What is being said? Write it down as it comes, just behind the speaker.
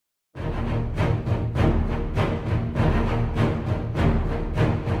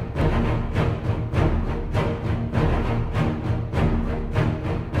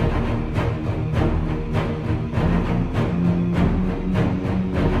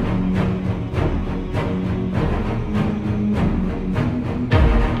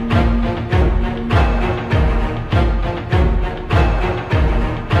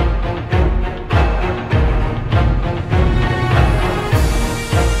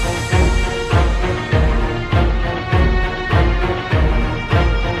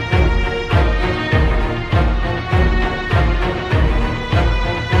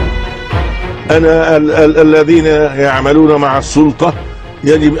الذين يعملون مع السلطة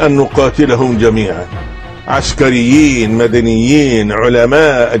يجب أن نقاتلهم جميعا، عسكريين، مدنيين،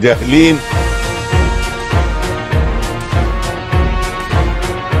 علماء، جاهلين.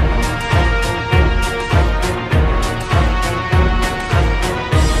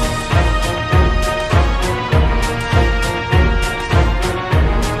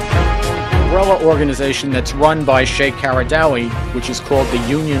 Organization that's run by Sheikh Qaradawi, which is called the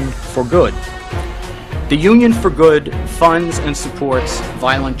Union for Good. The Union for Good funds and supports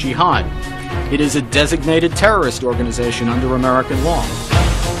violent jihad. It is a designated terrorist organization under American law.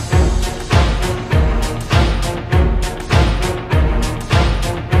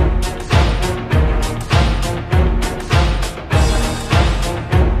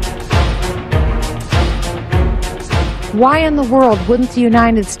 Why in the world wouldn't the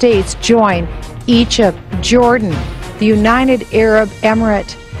United States join Egypt, Jordan, the United Arab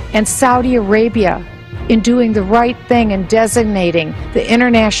Emirate, and Saudi Arabia in doing the right thing and designating the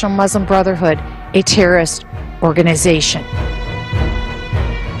International Muslim Brotherhood a terrorist organization?